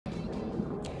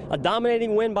A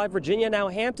dominating win by Virginia. Now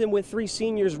Hampton, with three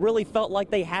seniors, really felt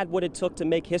like they had what it took to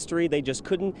make history. They just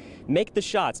couldn't make the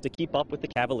shots to keep up with the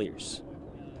Cavaliers.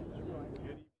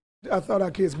 I thought our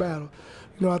kids battled.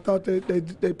 I thought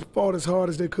they fought as hard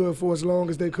as they could for as long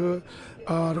as they could.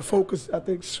 The focus, I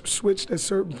think, switched at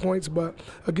certain points. But,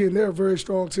 again, they're a very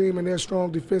strong team, and they're a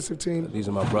strong defensive team. These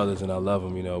are my brothers, and I love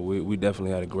them. We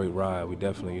definitely had a great ride. We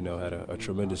definitely, had a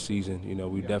tremendous season.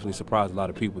 We definitely surprised a lot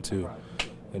of people, too.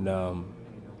 And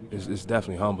it's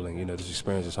definitely humbling. This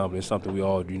experience is humbling. It's something we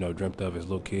all, dreamt of as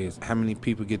little kids. How many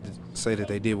people get to say that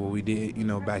they did what we did,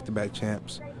 back-to-back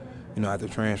champs, after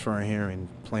transferring here and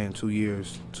playing 2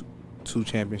 years, two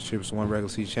championships, one regular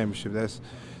season championship. That's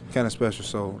kind of special.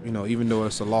 So, even though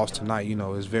it's a loss tonight,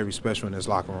 it's very special in this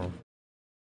locker room.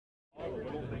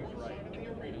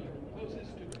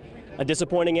 A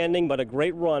disappointing ending, but a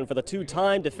great run for the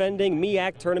two-time defending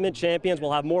MEAC tournament champions.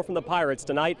 We'll have more from the Pirates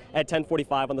tonight at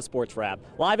 10:45 on the Sports Wrap.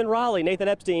 Live in Raleigh, Nathan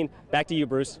Epstein, back to you,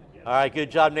 Bruce. All right,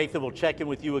 good job, Nathan. We'll check in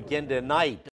with you again tonight.